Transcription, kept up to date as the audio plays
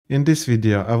In this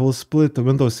video, I will split the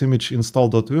Windows image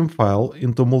install.wim file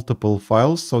into multiple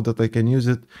files so that I can use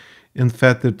it in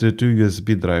FAT32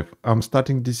 USB drive. I'm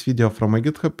starting this video from my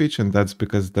GitHub page, and that's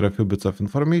because there are a few bits of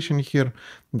information here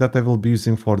that I will be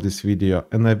using for this video,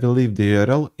 and I will leave the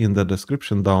URL in the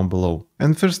description down below.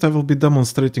 And first I will be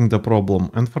demonstrating the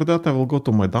problem, and for that I will go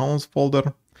to my downloads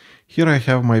folder. Here I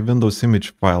have my Windows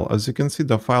image file. As you can see,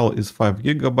 the file is 5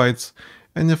 GB.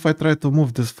 And if I try to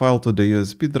move this file to the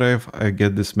USB drive, I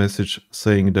get this message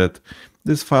saying that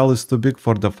this file is too big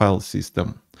for the file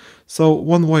system. So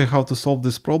one way how to solve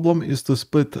this problem is to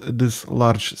split this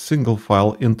large single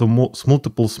file into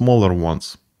multiple smaller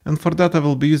ones. And for that I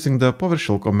will be using the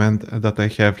PowerShell command that I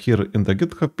have here in the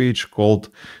GitHub page called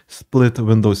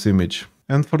Split-WindowsImage.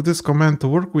 And for this command to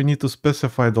work, we need to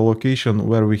specify the location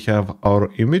where we have our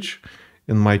image.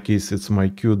 In my case, it's my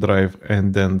Q drive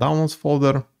and then downloads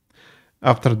folder.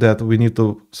 After that, we need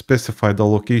to specify the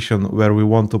location where we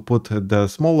want to put the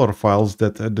smaller files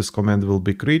that this command will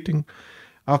be creating.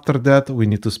 After that, we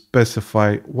need to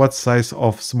specify what size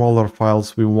of smaller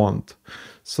files we want.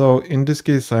 So in this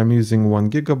case, I'm using 1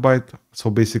 GB.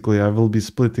 So basically, I will be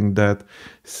splitting that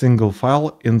single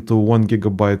file into 1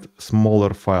 GB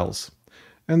smaller files.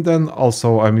 And then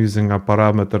also I'm using a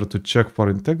parameter to check for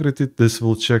integrity. This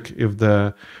will check if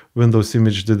the Windows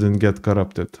image didn't get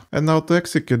corrupted. And now to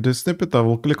execute this snippet, I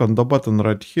will click on the button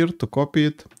right here to copy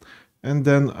it. And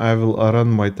then I will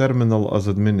run my terminal as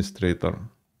administrator.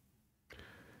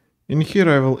 In here,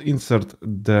 I will insert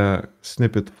the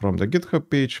snippet from the GitHub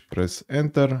page, press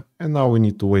enter, and now we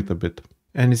need to wait a bit.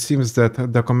 And it seems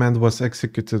that the command was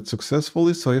executed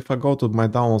successfully. So if I go to my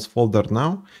downloads folder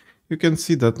now, you can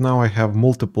see that now I have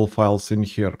multiple files in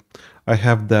here. I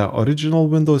have the original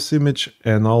Windows image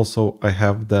and also I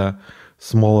have the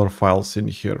smaller files in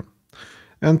here.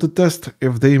 And to test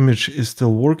if the image is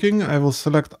still working, I will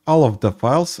select all of the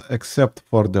files except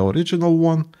for the original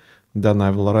one. Then I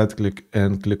will right click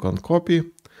and click on copy.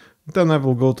 Then I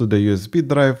will go to the USB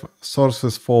drive,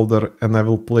 sources folder, and I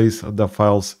will place the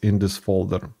files in this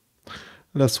folder.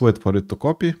 Let's wait for it to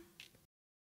copy.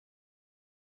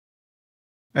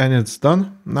 And it's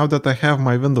done. Now that I have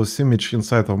my Windows image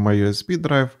inside of my USB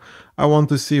drive, I want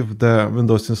to see if the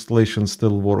Windows installation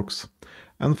still works.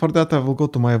 And for that I will go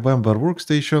to my VMware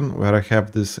workstation where I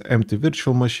have this empty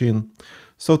virtual machine.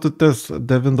 So to test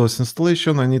the Windows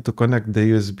installation, I need to connect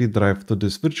the USB drive to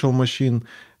this virtual machine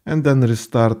and then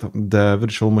restart the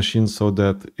virtual machine so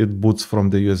that it boots from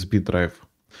the USB drive.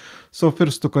 So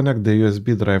first, to connect the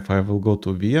USB drive, I will go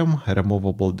to VM,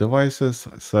 removable devices,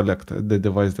 select the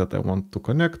device that I want to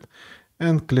connect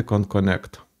and click on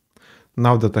connect.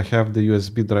 Now that I have the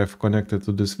USB drive connected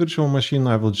to this virtual machine,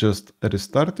 I will just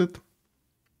restart it.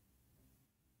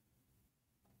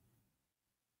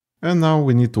 And now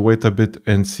we need to wait a bit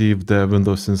and see if the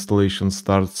Windows installation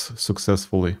starts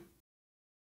successfully.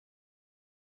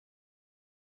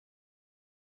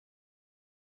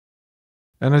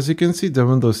 And as you can see, the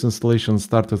Windows installation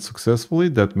started successfully.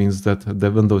 That means that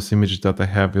the Windows image that I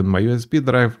have in my USB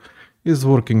drive is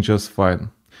working just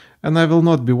fine. And I will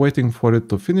not be waiting for it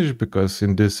to finish because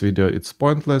in this video it's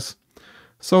pointless.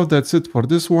 So that's it for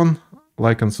this one.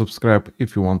 Like and subscribe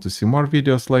if you want to see more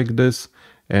videos like this,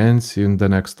 and see you in the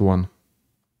next one.